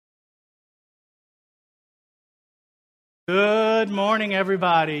Good morning,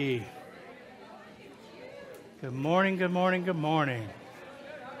 everybody. Good morning, good morning, good morning.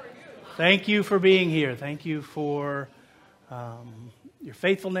 Thank you for being here. Thank you for your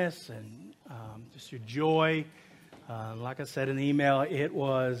faithfulness and just your joy. Like I said in the email, it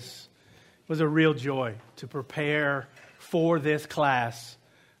was a real joy to prepare for this class,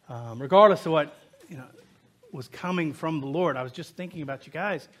 regardless of what was coming from the Lord. I was just thinking about you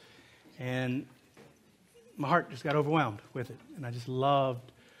guys, and my heart just got overwhelmed with it. And I just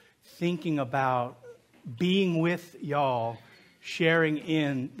loved thinking about being with y'all, sharing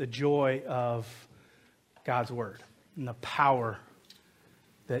in the joy of God's Word and the power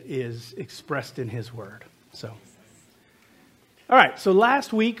that is expressed in His Word. So, all right. So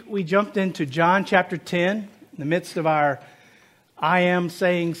last week we jumped into John chapter 10 in the midst of our I Am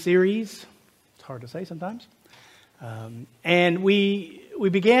Saying series. It's hard to say sometimes. And we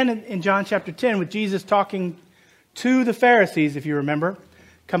began in John chapter 10 with Jesus talking to the Pharisees, if you remember,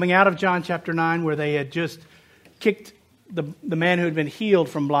 coming out of John chapter 9 where they had just kicked the man who had been healed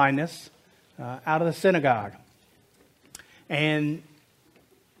from blindness out of the synagogue. And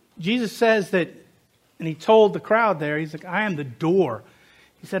Jesus says that, and he told the crowd there, he's like, I am the door.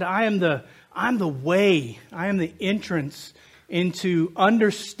 He said, I am the way. I am the entrance into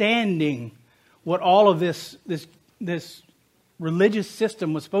understanding what all of this religious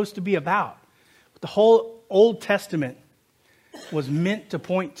system was supposed to be about. What the whole Old Testament was meant to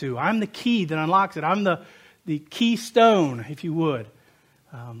point to. I'm the key that unlocks it. I'm the keystone, if you would.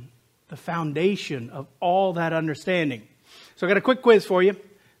 The foundation of all that understanding. So I got a quick quiz for you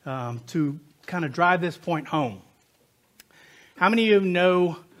to kind of drive this point home. How many of you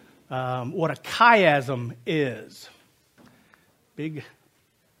know what a chiasm is? Big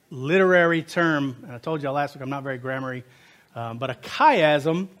literary term. And I told y'all last week I'm not very grammary. But a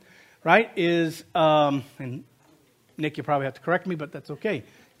chiasm, right, is, and Nick, you probably have to correct me, but that's okay.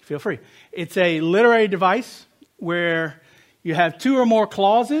 Feel free. It's a literary device where you have two or more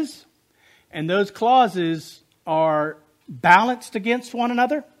clauses, and those clauses are balanced against one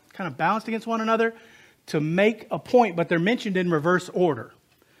another, to make a point, but they're mentioned in reverse order.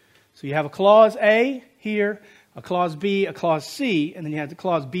 So you have a clause A here, a clause B, a clause C, and then you have the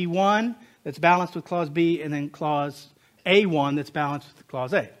clause B1 that's balanced with clause B, and then clause A1 that's balanced with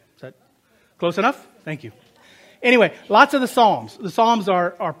clause A. Is that close enough? Thank you. Anyway, lots of the Psalms. The Psalms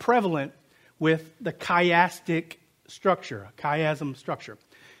are prevalent with the chiastic structure, a chiasm structure.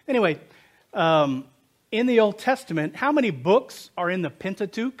 Anyway, in the Old Testament, how many books are in the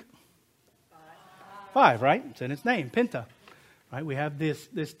Pentateuch? 5, right? It's in its name, Penta. Right? We have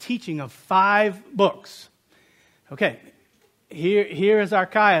this teaching of 5 books. Okay, here is our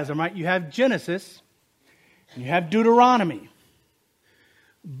chiasm, right? You have Genesis and you have Deuteronomy.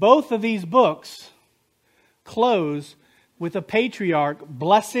 Both of these books close with a patriarch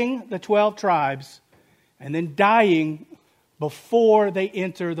blessing the 12 tribes and then dying before they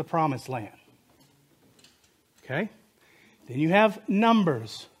enter the promised land. Okay? Then you have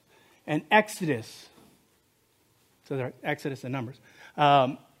Numbers and Exodus. So there are Exodus and Numbers,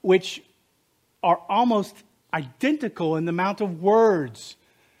 which are almost identical in the amount of words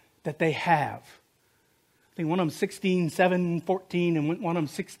that they have. I think one of them 16,714 and one of them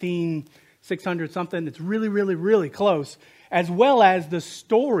 16,600 something. It's really, really, really close. As well as the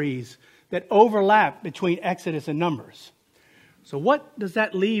stories that overlap between Exodus and Numbers. So what does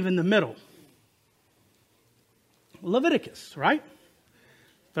that leave in the middle? Leviticus, right?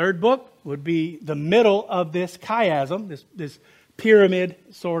 Third book would be the middle of this chiasm, this pyramid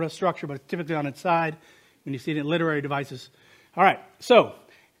sort of structure, but typically on its side when you see it in literary devices. All right, so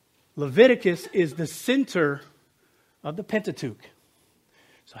Leviticus is the center of the Pentateuch.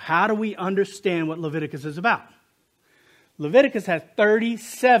 So how do we understand what Leviticus is about? Leviticus has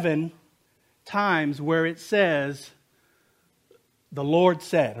 37 times where it says, the Lord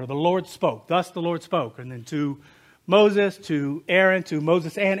said, or the Lord spoke, thus the Lord spoke, and then to Moses, to Aaron, to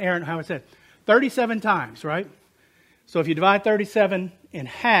Moses and Aaron, how it said. 37 times, right? So if you divide 37 in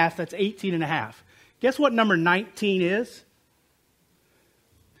half, that's 18 and a half. Guess what number 19 is?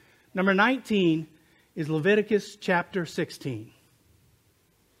 Number 19 is Leviticus chapter 16.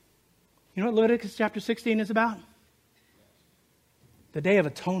 You know what Leviticus chapter 16 is about? The Day of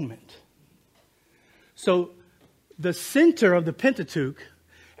Atonement. So the center of the Pentateuch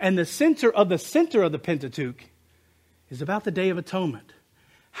and the center of the Pentateuch is about the Day of Atonement.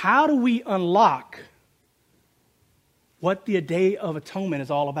 How do we unlock what the Day of Atonement is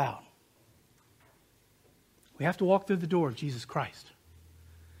all about? We have to walk through the door of Jesus Christ.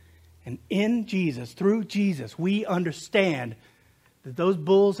 And in Jesus, through Jesus, we understand that those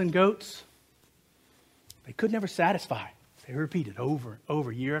bulls and goats, they could never satisfy. They repeated over and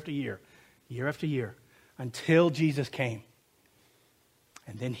over, year after year after year, until Jesus came.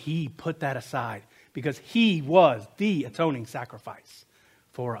 And then he put that aside because he was the atoning sacrifice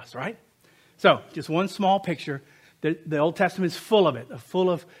for us, right? So, just one small picture. The Old Testament is full of it, full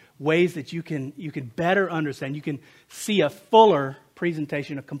of ways that you can better understand. You can see a fuller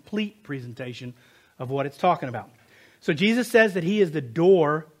presentation, a complete presentation of what it's talking about. So Jesus says that he is the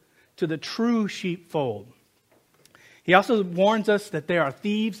door to the true sheepfold. He also warns us that there are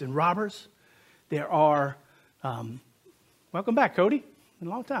thieves and robbers. There are, welcome back, Cody. Been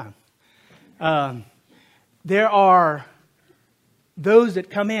a long time. There are those that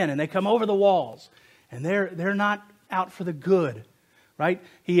come in and they come over the walls, and they're not out for the good, right?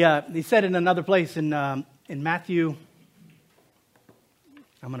 He said in another place in Matthew,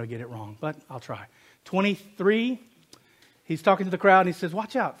 I'm going to get it wrong, but I'll try. 23, he's talking to the crowd and he says,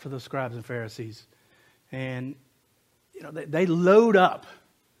 watch out for those scribes and Pharisees. And, they load up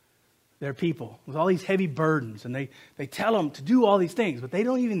their people with all these heavy burdens, and they tell them to do all these things, but they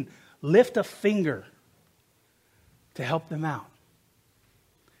don't even lift a finger to help them out.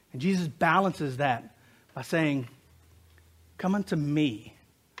 And Jesus balances that by saying, come unto me,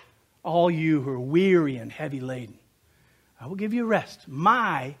 all you who are weary and heavy laden. I will give you rest.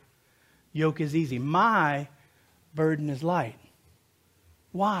 My yoke is easy. My burden is light.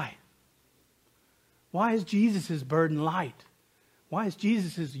 Why? Why is Jesus' burden light? Why is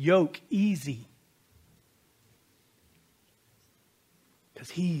Jesus' yoke easy? Because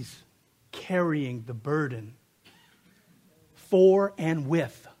he's carrying the burden for and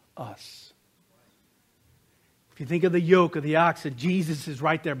with us. If you think of the yoke of the oxen, Jesus is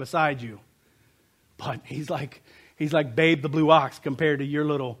right there beside you. But he's like Babe the blue ox compared to your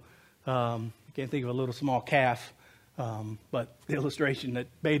little, I can't think of a little small calf, but the illustration that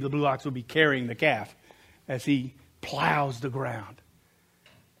Babe the blue ox will be carrying the calf as he plows the ground,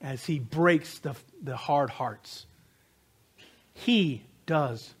 as he breaks the hard hearts. He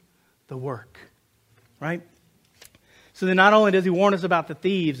does the work, right? So then not only does he warn us about the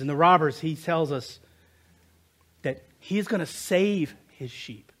thieves and the robbers, he tells us that he's going to save his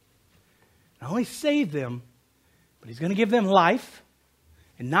sheep. Not only save them, but he's going to give them life,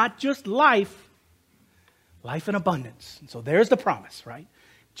 and not just life in abundance. And so there's the promise, right?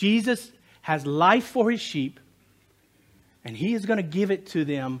 Jesus has life for his sheep, and he is going to give it to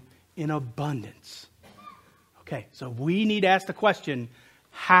them in abundance. Okay, so we need to ask the question,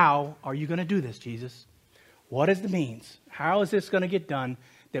 how are you going to do this, Jesus? What is the means? How is this going to get done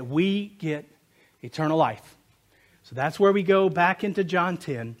that we get eternal life? So that's where we go back into John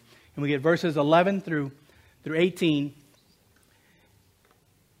 10, and we get verses 11 through 18.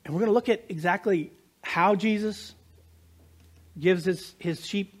 And we're going to look at exactly how Jesus gives his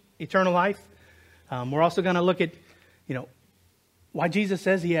sheep eternal life. We're also going to look at, why Jesus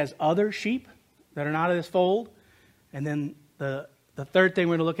says he has other sheep that are not of this fold. And then the third thing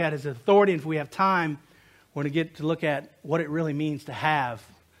we're going to look at is authority. And if we have time, we're going to get to look at what it really means to have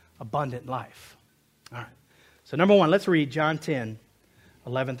abundant life. All right. So number one, let's read John 10,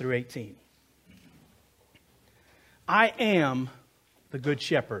 11 through 18. I am the good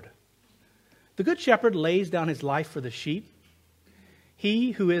shepherd. The good shepherd lays down his life for the sheep.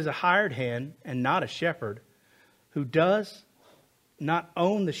 He who is a hired hand and not a shepherd, who does not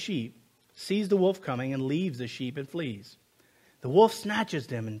own the sheep, sees the wolf coming and leaves the sheep and flees. The wolf snatches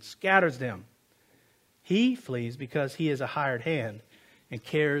them and scatters them. He flees because he is a hired hand and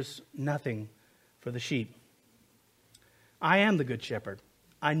cares nothing for the sheep. I am the good shepherd.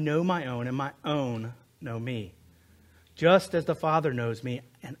 I know my own, and my own know me. Just as the Father knows me,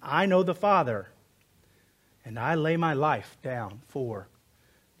 and I know the Father, and I lay my life down for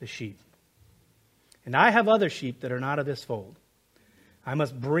the sheep. And I have other sheep that are not of this fold. I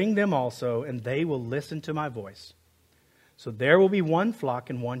must bring them also, and they will listen to my voice. So there will be one flock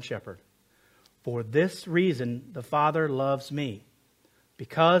and one shepherd. For this reason the Father loves me,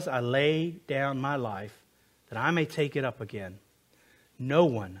 because I lay down my life, that I may take it up again. No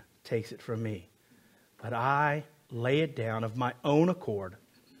one takes it from me, but I lay it down of my own accord.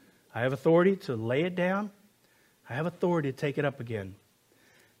 I have authority to lay it down. I have authority to take it up again.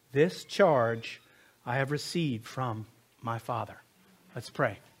 This charge I have received from my Father. Let's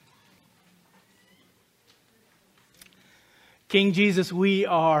pray. King Jesus, we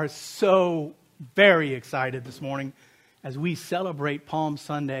are so very excited this morning as we celebrate Palm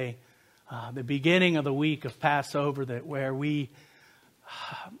Sunday, the beginning of the week of Passover, where we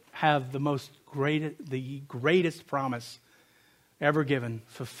have the greatest promise ever given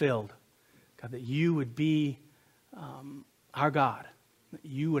fulfilled. God, that you would be our God. That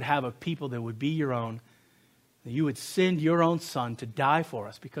you would have a people that would be your own. that you would send your own Son to die for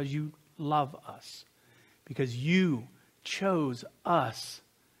us because you love us, because you chose us,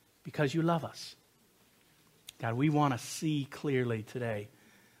 because you love us. God, we want to see clearly today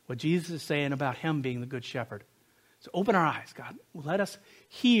what Jesus is saying about him being the good shepherd. So open our eyes, God. Let us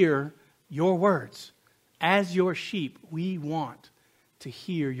hear your words. As your sheep, we want to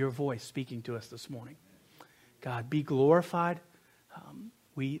hear your voice speaking to us this morning. God, be glorified.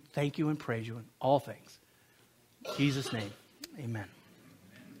 We thank you and praise you in all things. In Jesus' name, amen.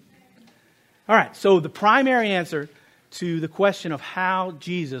 All right, so the primary answer to the question of how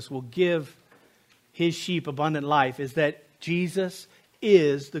Jesus will give his sheep abundant life is that Jesus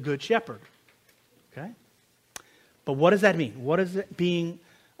is the good shepherd. Okay? But what does that mean? What does it being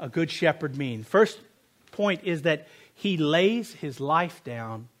a good shepherd mean? First point is that he lays his life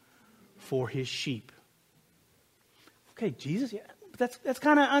down for his sheep. Okay, Jesus, yeah, that's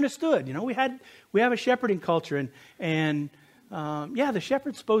kind of understood. You know, we have a shepherding culture, and the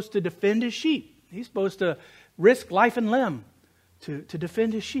shepherd's supposed to defend his sheep. He's supposed to risk life and limb to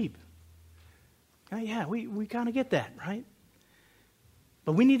defend his sheep. We kind of get that, right?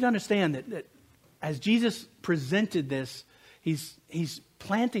 But we need to understand that as Jesus presented this, he's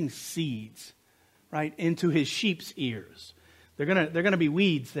planting seeds, right, into his sheep's ears. They're gonna be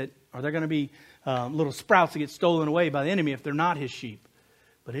weeds they're gonna be little sprouts that get stolen away by the enemy if they're not his sheep.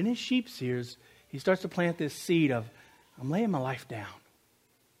 But in his sheep's ears, he starts to plant this seed of, I'm laying my life down.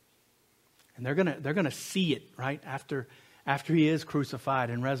 And they're gonna see it, right, after he is crucified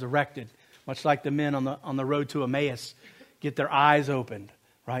and resurrected, much like the men on the road to Emmaus get their eyes opened,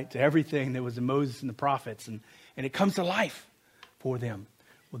 right, to everything that was in Moses and the prophets, and it comes to life for them.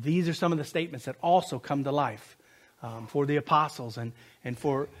 Well, these are some of the statements that also come to life for the apostles and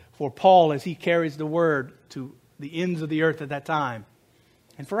for Paul as he carries the word to the ends of the earth at that time.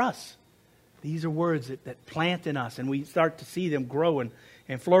 And for us, these are words that plant in us, and we start to see them grow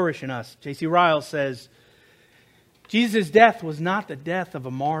and flourish in us. J.C. Ryle says, Jesus' death was not the death of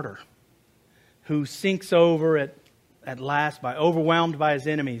a martyr who sinks over at last overwhelmed by his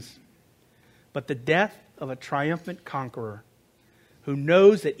enemies, but the death of a triumphant conqueror who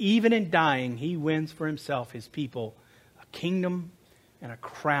knows that even in dying, he wins for himself, his people, a kingdom and a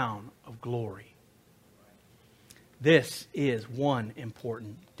crown of glory. This is one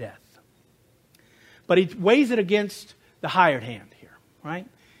important death. But he weighs it against the hired hand here, right?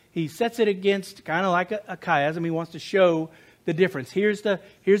 He sets it against kind of like a chiasm. He wants to show the difference. Here's the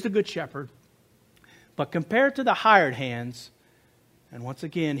good shepherd. But compared to the hired hands, and once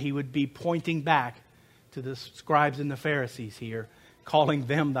again, he would be pointing back to the scribes and the Pharisees here, calling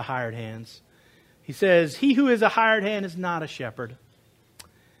them the hired hands. He says, he who is a hired hand is not a shepherd,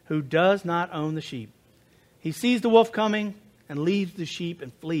 who does not own the sheep. He sees the wolf coming and leaves the sheep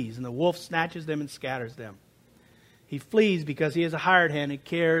and flees, and the wolf snatches them and scatters them. He flees because he is a hired hand and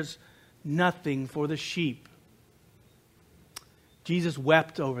cares nothing for the sheep. Jesus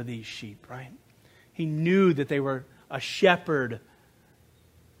wept over these sheep, right? He knew that they were a shepherd,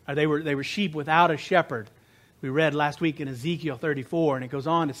 or they were sheep without a shepherd. We read last week in Ezekiel 34, and it goes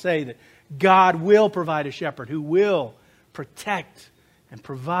on to say that God will provide a shepherd who will protect and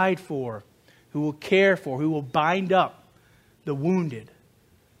provide for, who will care for, who will bind up the wounded.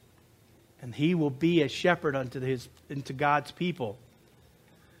 And he will be a shepherd unto God's people.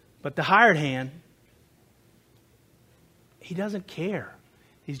 But the hired hand, he doesn't care.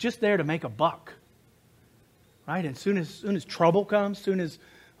 He's just there to make a buck. Right? And soon as trouble comes, soon as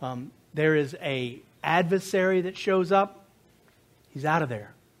there is a adversary that shows up, he's out of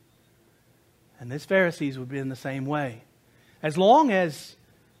there. And these Pharisees would be in the same way. As long as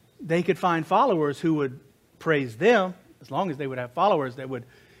they could find followers who would praise them, as long as they would have followers that would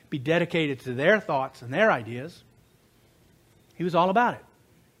be dedicated to their thoughts and their ideas, he was all about it.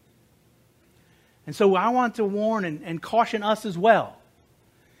 And so I want to warn and caution us as well.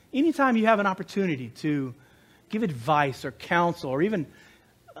 Anytime you have an opportunity to give advice or counsel or even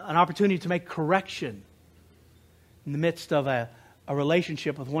an opportunity to make correction in the midst of a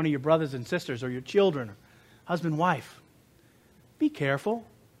relationship with one of your brothers and sisters or your children, or husband, wife, be careful.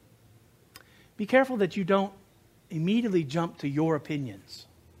 Be careful that you don't immediately jump to your opinions.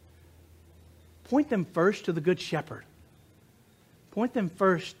 Point them first to the Good Shepherd. Point them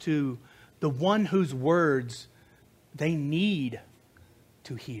first to the one whose words they need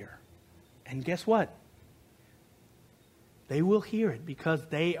to hear. And guess what? They will hear it because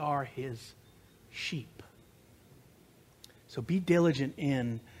they are his sheep. So be diligent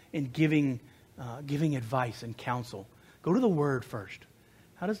in giving advice and counsel. Go to the Word first.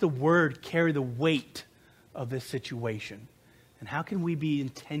 How does the Word carry the weight of this situation? And how can we be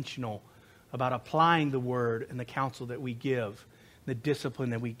intentional about applying the word and the counsel that we give, the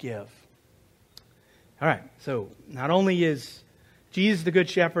discipline that we give. All right, so not only is Jesus the good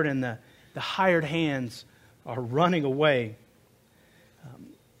shepherd and the hired hands are running away,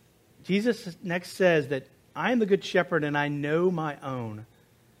 Jesus next says that I am the good shepherd and I know my own,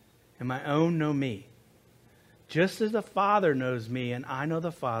 and my own know me. Just as the Father knows me and I know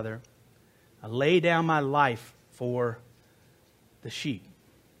the Father, I lay down my life for the sheep.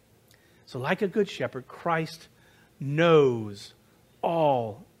 So like a good shepherd, Christ knows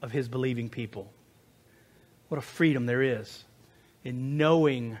all of his believing people. What a freedom there is in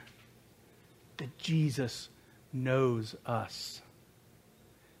knowing that Jesus knows us.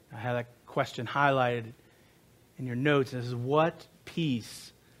 I have that question highlighted in your notes. It says, what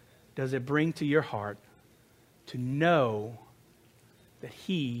peace does it bring to your heart to know that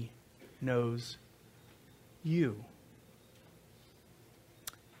he knows you?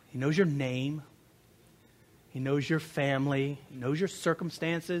 He knows your name. He knows your family. He knows your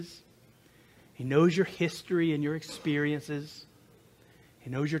circumstances. He knows your history and your experiences. He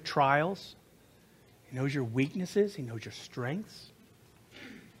knows your trials. He knows your weaknesses. He knows your strengths.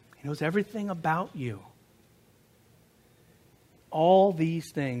 He knows everything about you. All these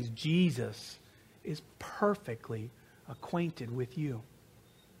things, Jesus is perfectly acquainted with you.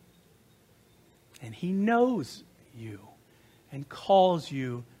 And he knows you and calls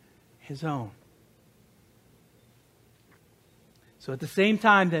you his own. So at the same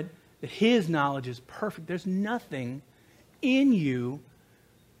time that his knowledge is perfect, there's nothing in you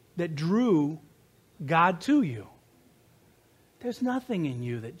that drew God to you. There's nothing in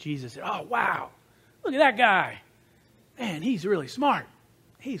you that Jesus said, oh, wow, look at that guy. Man, he's really smart.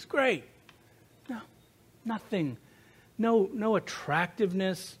 He's great. No, nothing. No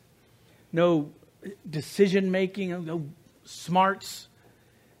attractiveness, no decision-making, no smarts.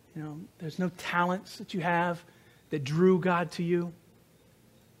 There's no talents that you have that drew God to you.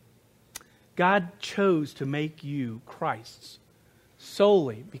 God chose to make you Christ's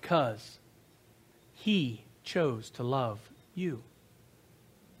solely because he chose to love you.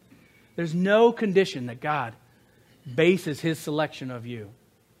 There's no condition that God bases his selection of you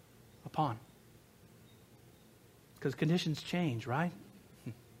upon. Because conditions change, right?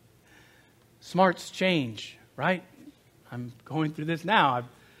 Smarts change, right? I'm going through this now. I've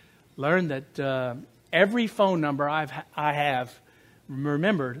learned that every phone number I have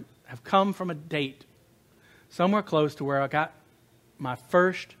remembered have come from a date somewhere close to where I got my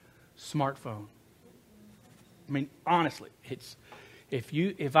first smartphone. I mean, honestly, it's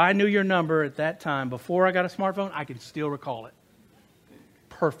if I knew your number at that time before I got a smartphone, I can still recall it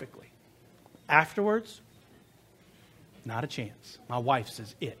perfectly. Afterwards, not a chance. My wife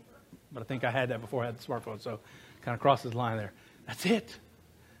says it, but I think I had that before I had the smartphone, so kind of crosses the line there. That's it.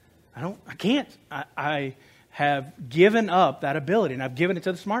 I can't. I have given up that ability, and I've given it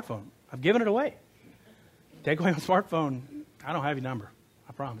to the smartphone. I've given it away. Take away my smartphone, I don't have your number.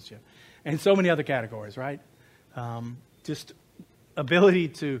 I promise you. And so many other categories, right? Just ability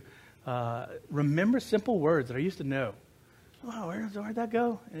to remember simple words that I used to know. Oh, where'd that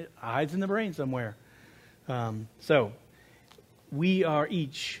go? It hides in the brain somewhere. So we are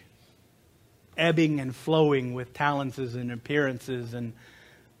each ebbing and flowing with talents and appearances and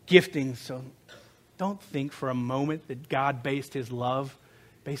giftings. So don't think for a moment that God based his love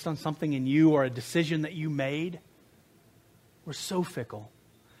based on something in you or a decision that you made. We're so fickle.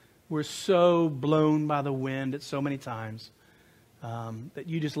 We're so blown by the wind at so many times that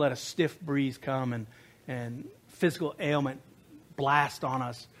you just let a stiff breeze come and physical ailment blast on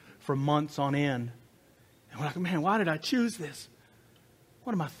us for months on end. And we're like, man, why did I choose this?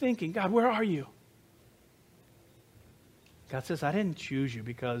 What am I thinking? God, where are you? God says, I didn't choose you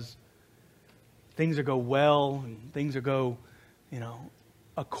because things are go well and things are go,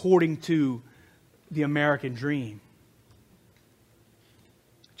 according to the American dream.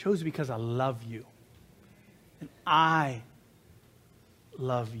 I chose you because I love you. And I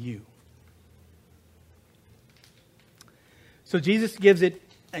love you. So Jesus gives it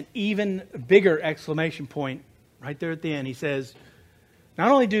an even bigger exclamation point right there at the end. He says,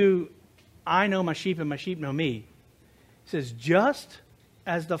 not only do I know my sheep and my sheep know me, he says, just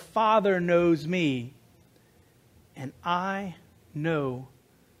as the Father knows me and I know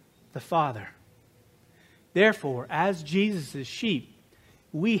the Father. Therefore, as Jesus' sheep,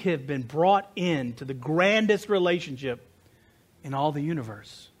 we have been brought into the grandest relationship in all the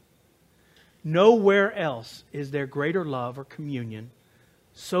universe. Nowhere else is there greater love or communion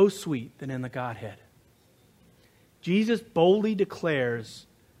so sweet than in the Godhead. Jesus boldly declares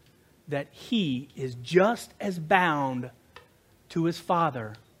that he is just as bound to his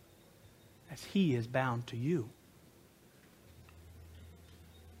Father as he is bound to you.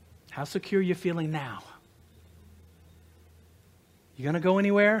 How secure are you feeling now? You going to go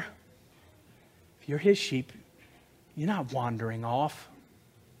anywhere? If you're his sheep, you're not wandering off.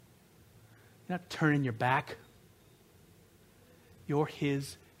 You're not turning your back. You're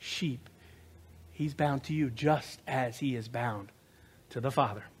his sheep. He's bound to you just as he is bound to the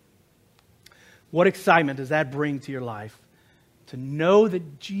Father. What excitement does that bring to your life? To know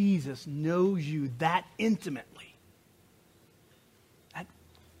that Jesus knows you that intimately. That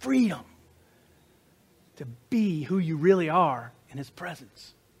freedom to be who you really are in his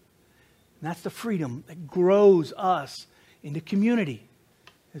presence. And that's the freedom that grows us into community.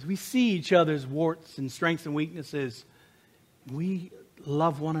 As we see each other's warts and strengths and weaknesses, we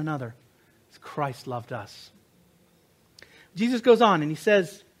love one another as Christ loved us. Jesus goes on and he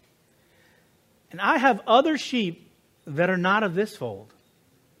says, "And I have other sheep that are not of this fold.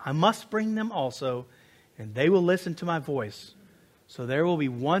 I must bring them also, and they will listen to my voice. So there will be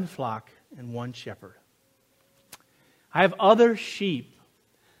one flock and one shepherd. I have other sheep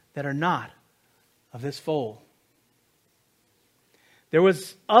that are not of this fold." There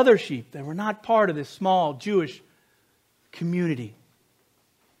was other sheep that were not part of this small Jewish community,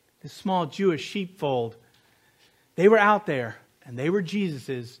 this small Jewish sheepfold. They were out there, and they were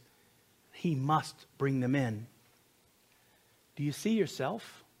Jesus's. He must bring them in. Do you see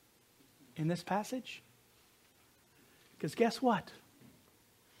yourself in this passage? Because guess what?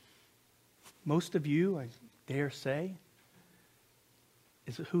 Most of you, I dare say,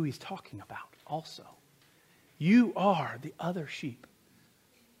 is who he's talking about also. You are the other sheep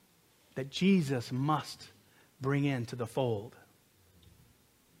that Jesus must bring into the fold.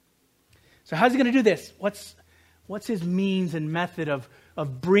 So how's he going to do this? What's his means and method of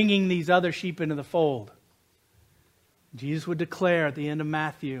bringing these other sheep into the fold? Jesus would declare at the end of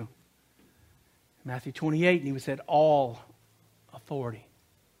Matthew 28, and he would say, "All authority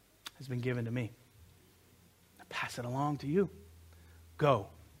has been given to me. I pass it along to you. Go,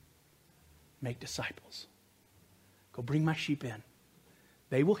 make disciples. Go bring my sheep in.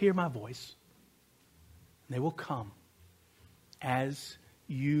 They will hear my voice, and they will come as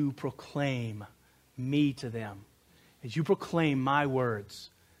you proclaim me to them, as you proclaim my words,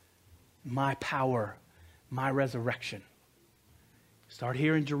 my power, my resurrection. Start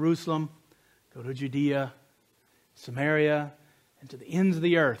here in Jerusalem, go to Judea, Samaria, and to the ends of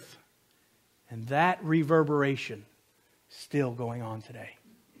the earth. And that reverberation is still going on today.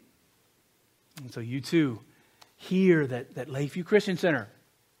 And so you too, hear that Lakeview Christian Center,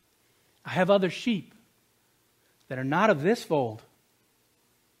 I have other sheep that are not of this fold.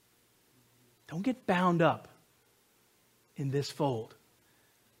 Don't get bound up in this fold.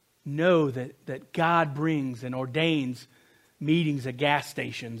 Know that God brings and ordains meetings at gas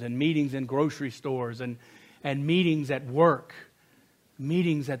stations and meetings in grocery stores and meetings at work,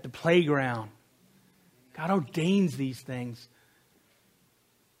 meetings at the playground. God ordains these things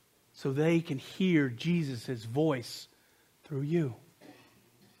so they can hear Jesus' voice through you.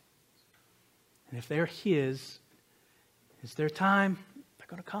 And if they're his, it's their time, they're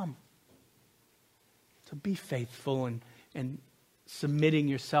going to come. So be faithful and submitting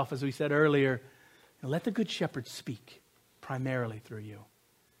yourself, as we said earlier, and let the Good Shepherd speak primarily through you.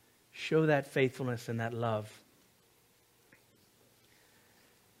 Show that faithfulness and that love.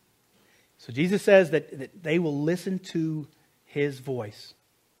 So Jesus says that they will listen to his voice.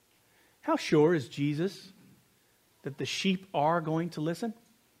 How sure is Jesus that the sheep are going to listen?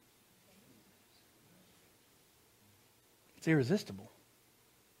 It's irresistible.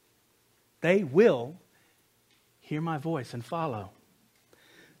 They will hear my voice and follow.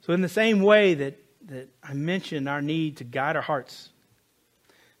 So in the same way that I mentioned our need to guide our hearts,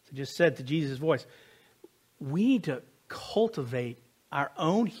 as I just said, to Jesus' voice, we need to cultivate our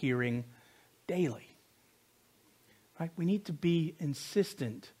own hearing daily. Right? We need to be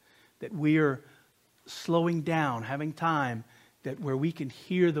insistent that we are slowing down, having time that where we can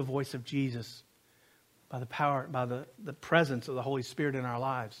hear the voice of Jesus by the power, by the presence of the Holy Spirit in our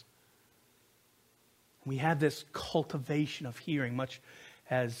lives. We have this cultivation of hearing, much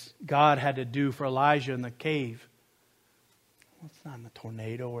as God had to do for Elijah in the cave. It's not in the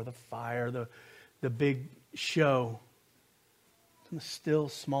tornado or the fire, the big show. It's in the still,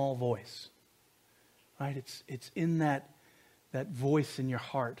 small voice. Right? It's in that voice in your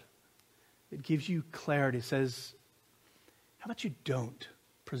heart that gives you clarity. It says, how about you don't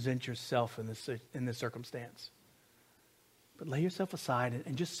present yourself in this circumstance, but lay yourself aside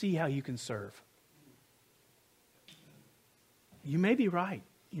and just see how you can serve. You may be right.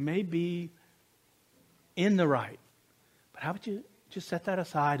 You may be in the right. But how about you just set that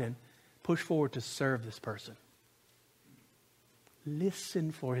aside and push forward to serve this person.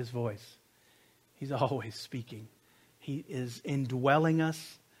 Listen for his voice. He's always speaking. He is indwelling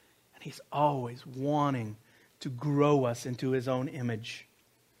us, and he's always wanting to grow us into his own image.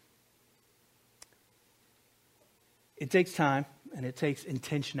 It takes time and it takes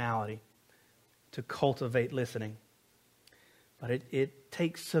intentionality to cultivate listening. But it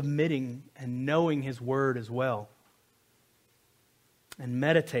takes submitting and knowing his word as well. And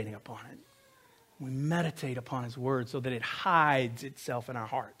meditating upon it. We meditate upon his word so that it hides itself in our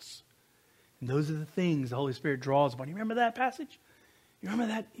hearts. And those are the things the Holy Spirit draws upon. You remember that passage? You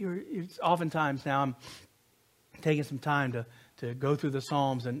remember that? It's oftentimes now I'm taking some time to go through the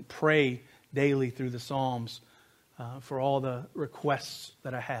Psalms and pray daily through the Psalms for all the requests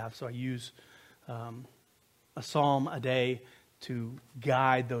that I have. So I use a psalm a day to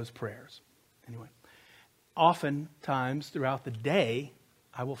guide those prayers. Anyway, oftentimes throughout the day,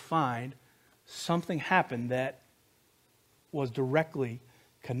 I will find something happen that was directly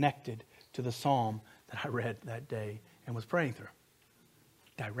connected to the psalm that I read that day and was praying through.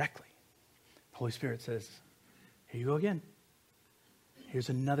 Directly. The Holy Spirit says, here you go again. Here's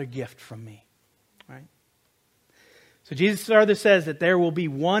another gift from me. Right? So Jesus further says that there will be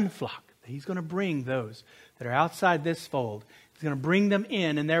one flock. He's going to bring those that are outside this fold. He's going to bring them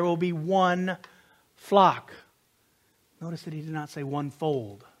in, and there will be one flock. Notice that he did not say one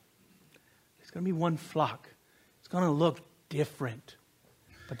fold. It's going to be one flock. It's going to look different.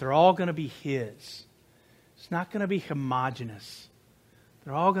 But they're all going to be his. It's not going to be homogeneous.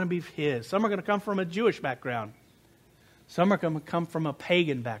 They're all going to be his. Some are going to come from a Jewish background. Some are going to come from a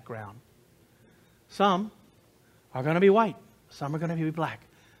pagan background. Some are going to be white. Some are going to be black.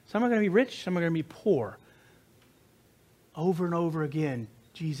 Some are going to be rich. Some are going to be poor. Over and over again,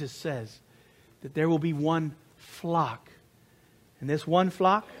 Jesus says that there will be one flock. And this one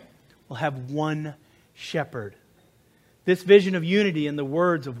flock will have one shepherd. This vision of unity in the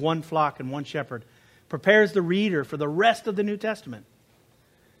words of one flock and one shepherd prepares the reader for the rest of the New Testament.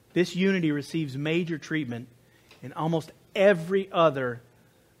 This unity receives major treatment in almost every other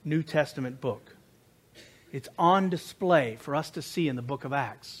New Testament book. It's on display for us to see in the book of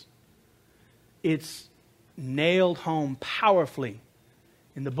Acts. It's nailed home powerfully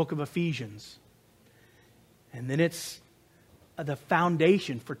in the book of Ephesians. And then it's the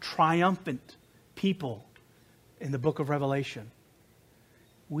foundation for triumphant people in the book of Revelation.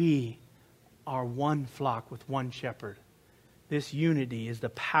 We are one flock with one shepherd. This unity is the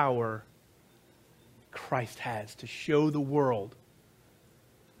power Christ has to show the world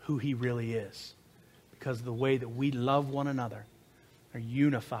who he really is. Because of the way that we love one another, are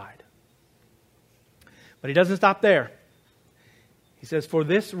unified. But he doesn't stop there. He says, for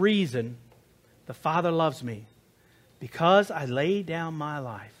this reason, the Father loves me, because I lay down my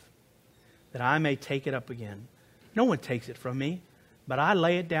life, that I may take it up again. No one takes it from me, but I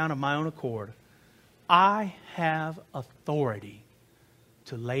lay it down of my own accord. I have authority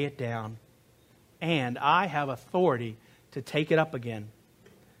to lay it down, and I have authority to take it up again.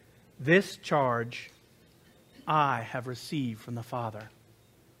 This charge I have received from the Father.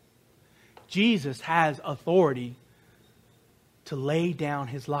 Jesus has authority to lay down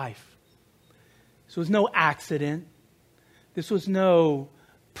his life. This was no accident. This was no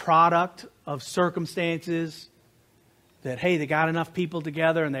product of circumstances that, hey, they got enough people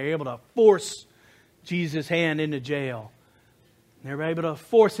together and they're able to force Jesus' hand into jail. And they're able to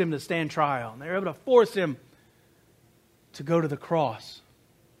force him to stand trial. And they're able to force him to go to the cross.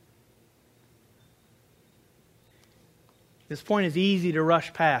 This point is easy to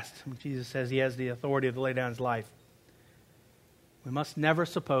rush past when Jesus says he has the authority to lay down his life. We must never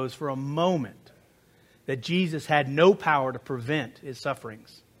suppose for a moment that Jesus had no power to prevent his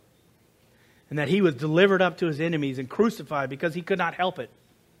sufferings, and that he was delivered up to his enemies and crucified because he could not help it.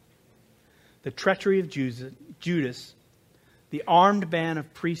 The treachery of Judas, the armed band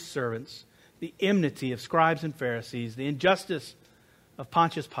of priest servants, the enmity of scribes and Pharisees, the injustice of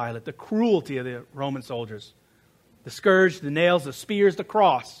Pontius Pilate, the cruelty of the Roman soldiers, the scourge, the nails, the spears, the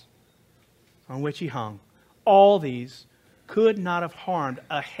cross on which he hung. All these could not have harmed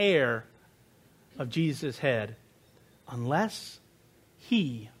a hair of Jesus' head unless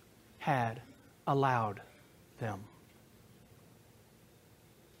he had allowed them.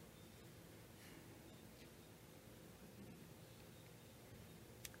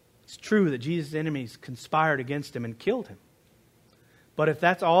 It's true that Jesus' enemies conspired against him and killed him. But if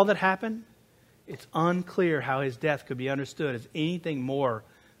that's all that happened, it's unclear how his death could be understood as anything more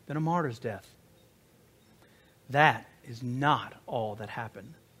than a martyr's death. That is not all that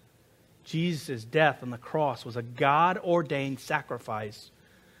happened. Jesus' death on the cross was a God-ordained sacrifice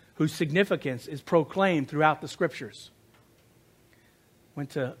whose significance is proclaimed throughout the Scriptures. Went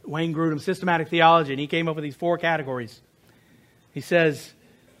to Wayne Grudem's Systematic Theology, and he came up with these 4 categories. He says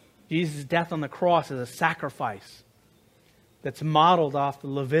Jesus' death on the cross is a sacrifice that's modeled off the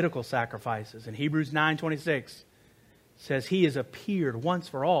Levitical sacrifices. In Hebrews 9:26, says He has appeared once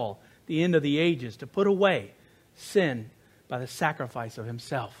for all, the end of the ages, to put away sin by the sacrifice of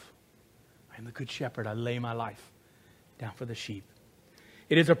Himself. I am the good shepherd, I lay my life down for the sheep.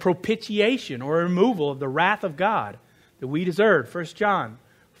 It is a propitiation or a removal of the wrath of God that we deserved. 1 John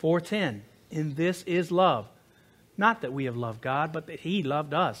 4:10. In this is love. Not that we have loved God, but that He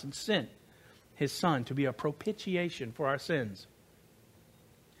loved us and sent His Son to be a propitiation for our sins.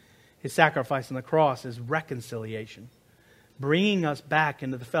 His sacrifice on the cross is reconciliation, bringing us back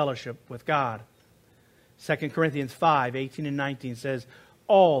into the fellowship with God. 2 Corinthians 5:18 and 19 says,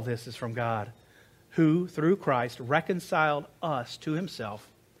 all this is from God, who through Christ reconciled us to Himself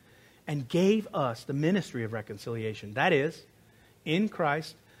and gave us the ministry of reconciliation. That is, in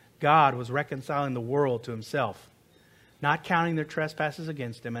Christ, God was reconciling the world to Himself, not counting their trespasses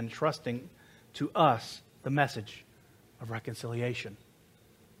against Him, and entrusting to us the message of reconciliation.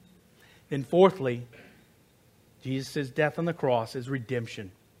 Then fourthly, Jesus' death on the cross is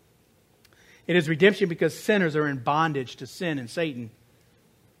redemption. It is redemption because sinners are in bondage to sin and Satan.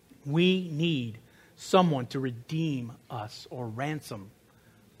 We need someone to redeem us or ransom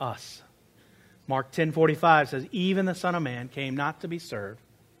us. Mark 10:45 says, even the Son of Man came not to be served,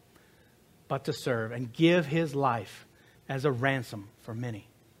 but to serve and give His life as a ransom for many.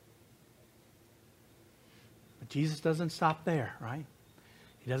 But Jesus doesn't stop there, right?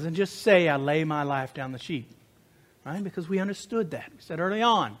 He doesn't just say, I lay my life down the sheep, right? Because we understood that. We said early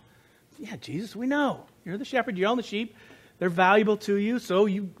on, yeah, Jesus, we know. You're the shepherd, you own the sheep. They're valuable to you, so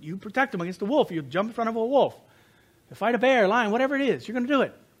you protect them against a wolf. You jump in front of a wolf. You fight a bear, a lion, whatever it is, you're going to do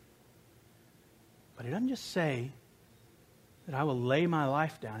it. But He doesn't just say that I will lay my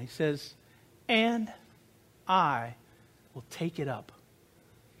life down. He says, and I will take it up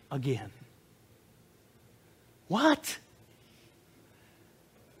again. What?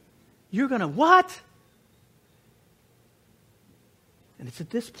 You're going to what? And it's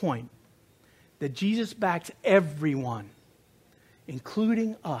at this point that Jesus backs everyone,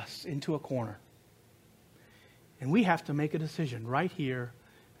 including us, into a corner. And we have to make a decision right here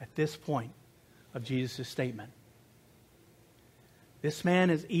at this point of Jesus' statement. This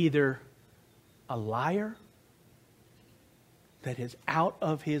man is either a liar that is out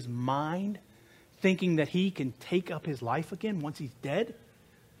of his mind, thinking that he can take up his life again once he's dead.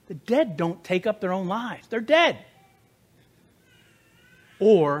 The dead don't take up their own lives. They're dead.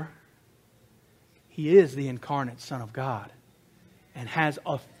 Or he is the incarnate Son of God and has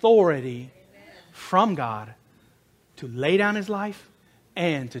authority from God to lay down his life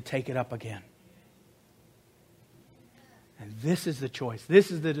and to take it up again. And this is the choice.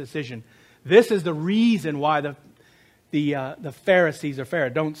 This is the decision. This is the reason why the Pharisees or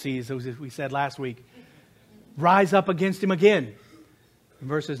Pharisees, as we said last week, rise up against him again in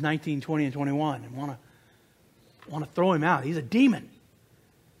verses 19, 20, and 21 and want to throw him out. He's a demon.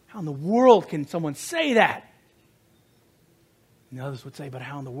 How in the world can someone say that? And the others would say, but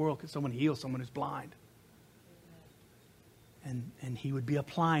how in the world can someone heal someone who's blind? And he would be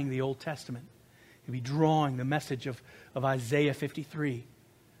applying the Old Testament. He'd be drawing the message of Isaiah 53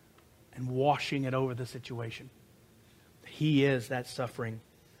 and washing it over the situation. He is that suffering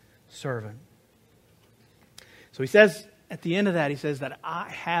servant. So he says, at the end of that, he says that I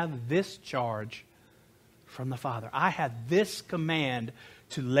have this charge from the Father. I have this command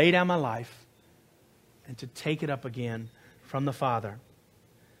to lay down my life and to take it up again from the Father.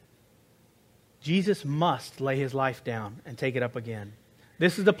 Jesus must lay his life down and take it up again.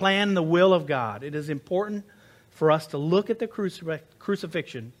 This is the plan and the will of God. It is important for us to look at the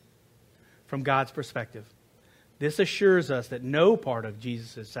crucifixion from God's perspective. This assures us that no part of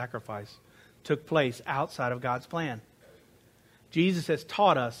Jesus' sacrifice took place outside of God's plan. Jesus has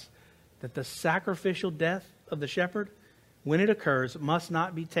taught us that the sacrificial death of the shepherd, when it occurs, must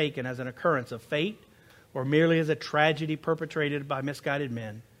not be taken as an occurrence of fate or merely as a tragedy perpetrated by misguided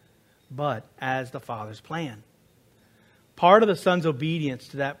men, but as the Father's plan. Part of the Son's obedience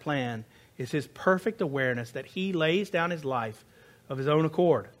to that plan is his perfect awareness that he lays down his life of his own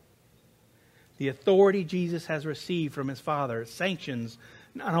accord. The authority Jesus has received from his Father sanctions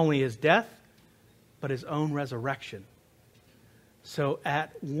not only his death, but his own resurrection. So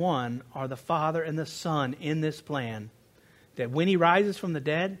at one are the Father and the Son in this plan, that when he rises from the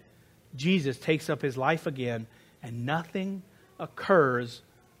dead, Jesus takes up his life again, and nothing occurs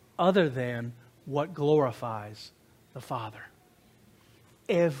other than what glorifies the Father.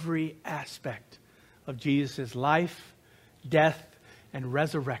 every aspect of Jesus' life, death, and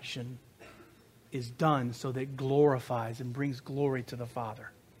resurrection is done so that it glorifies and brings glory to the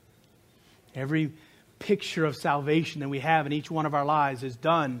Father. Every picture of salvation that we have in each one of our lives is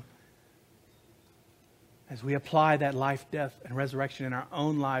done as we apply that life, death, and resurrection in our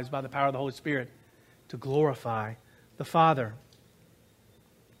own lives by the power of the Holy Spirit to glorify the Father.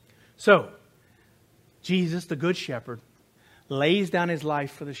 So, Jesus, the Good Shepherd, lays down His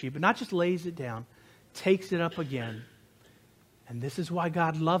life for the sheep, but not just lays it down, takes it up again. And this is why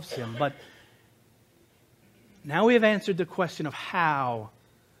God loves Him. But now we have answered the question of how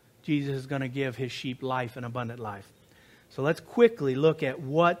Jesus is going to give His sheep life and abundant life. So let's quickly look at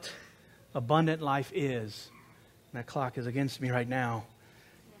what abundant life is. And that clock is against me right now.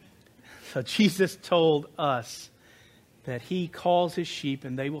 So Jesus told us that He calls His sheep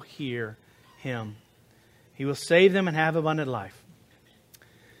and they will hear Him. He will save them and have abundant life.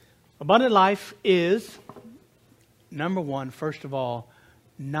 Abundant life is, number one, first of all,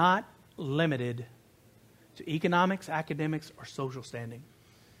 not limited to economics, academics, or social standing.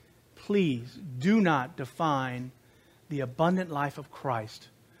 Please do not define the abundant life of Christ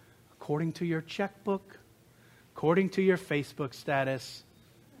according to your checkbook, according to your Facebook status,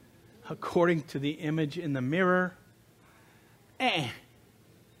 according to the image in the mirror.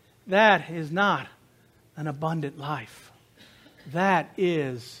 That is not an abundant life. That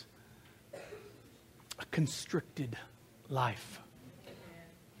is a constricted life.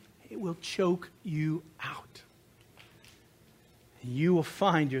 It will choke you out. You will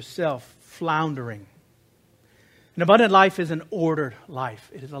find yourself floundering. An abundant life is an ordered life.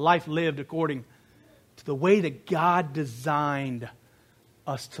 It is a life lived according to the way that God designed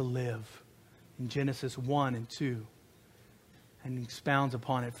us to live in Genesis 1 and 2. And expounds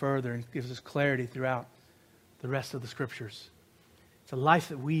upon it further and gives us clarity throughout the rest of the Scriptures. It's a life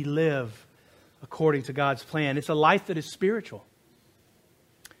that we live according to God's plan. It's a life that is spiritual.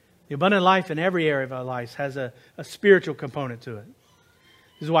 The abundant life in every area of our lives has a spiritual component to it.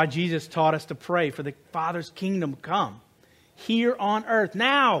 This is why Jesus taught us to pray for the Father's kingdom to come here on earth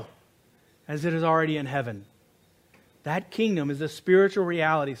now as it is already in heaven. That kingdom is the spiritual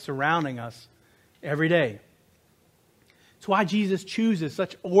reality surrounding us every day. It's why Jesus chooses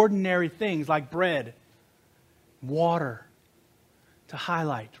such ordinary things like bread, water to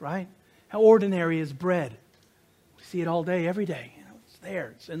highlight, right? How ordinary is bread? We see it all day, every day. It's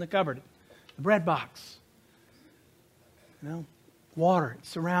there. It's in the cupboard. The bread box. Water, it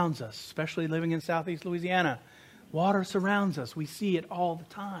surrounds us, especially living in southeast Louisiana. Water surrounds us. We see it all the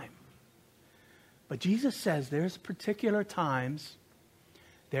time. But Jesus says there's particular times,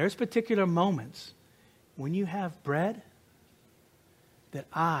 there's particular moments when you have bread that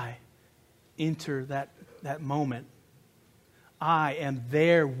I enter that moment. I am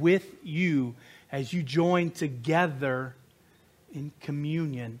there with you as you join together in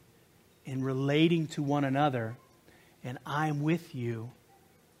communion, in relating to one another. And I'm with you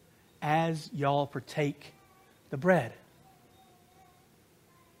as y'all partake the bread.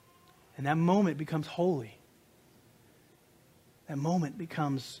 And that moment becomes holy. That moment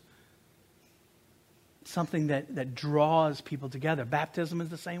becomes something that draws people together. Baptism is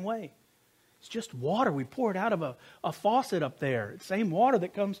the same way. It's just water. We pour it out of a faucet up there. It's the same water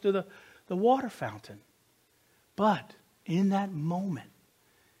that comes to the water fountain. But in that moment,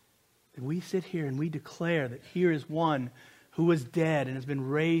 that we sit here and we declare that here is one who was dead and has been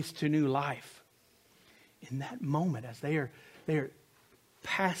raised to new life. In that moment, as they are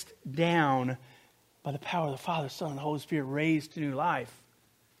passed down by the power of the Father, Son, and the Holy Spirit, raised to new life,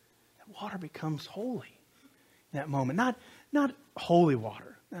 that water becomes holy in that moment. Not holy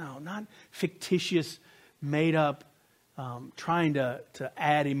water. No, not fictitious, made up, trying to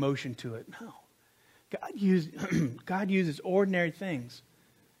add emotion to it. No. God uses ordinary things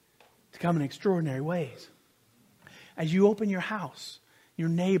to come in extraordinary ways. As you open your house, your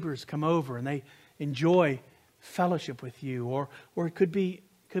neighbors come over and they enjoy fellowship with you, or it could be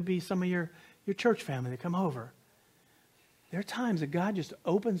some of your church family that come over. There are times that God just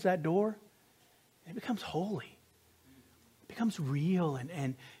opens that door and it becomes holy. It becomes real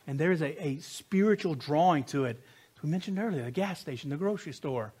and there's a spiritual drawing to it. As we mentioned earlier, the gas station, the grocery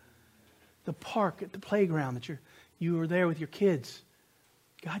store, the park, at the playground that you were there with your kids.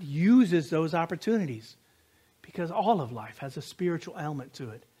 God uses those opportunities because all of life has a spiritual element to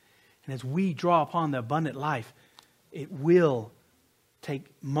it. And as we draw upon the abundant life, it will take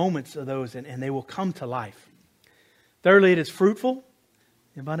moments of those and they will come to life. Thirdly, it is fruitful.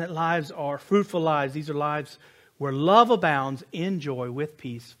 The abundant lives are fruitful lives. These are lives where love abounds in joy with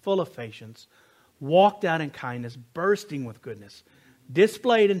peace, full of patience, walked out in kindness, bursting with goodness,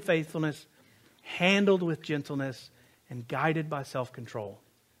 displayed in faithfulness, handled with gentleness, and guided by self-control.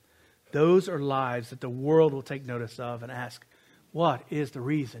 Those are lives that the world will take notice of and ask, what is the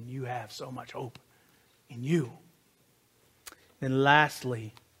reason you have so much hope in you? Then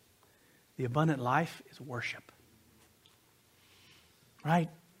lastly, the abundant life is worship. Right?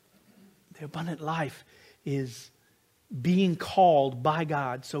 The abundant life is being called by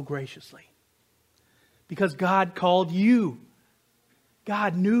God so graciously. Because God called you.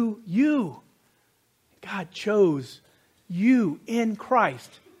 God knew you. God chose you in Christ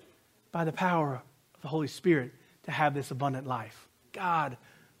by the power of the Holy Spirit to have this abundant life. God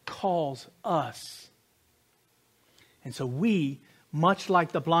calls us. And so we, much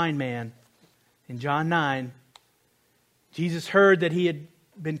like the blind man in John 9, Jesus heard that he had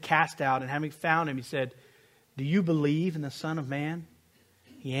been cast out, and having found him, he said, "Do you believe in the Son of Man?"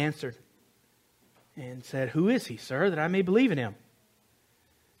 He answered and said, "Who is he, sir, that I may believe in him?"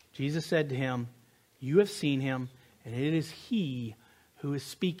 Jesus said to him, "You have seen him, and it is he who is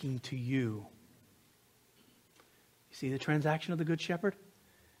speaking to you." You see the transaction of the Good Shepherd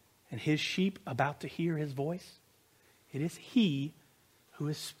and his sheep about to hear his voice? It is he who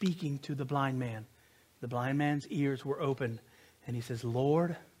is speaking to the blind man. The blind man's ears were open, and he says,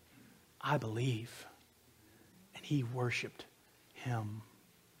 "Lord, I believe." And he worshiped him.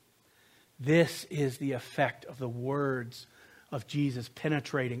 This is the effect of the words of Jesus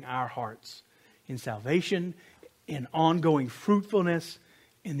penetrating our hearts in salvation, in ongoing fruitfulness,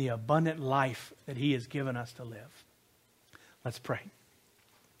 in the abundant life that he has given us to live. Let's pray.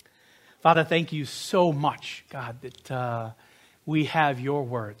 Father, thank you so much, God, that we have your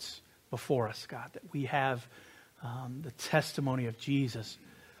words before us, God, that we have the testimony of Jesus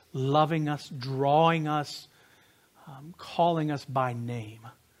loving us, drawing us, calling us by name.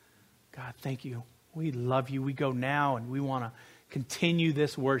 God, thank you. We love you. We go now and we want to continue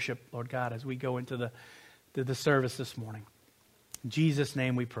this worship, Lord God, as we go into the service this morning. In Jesus'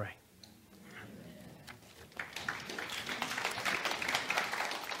 name we pray.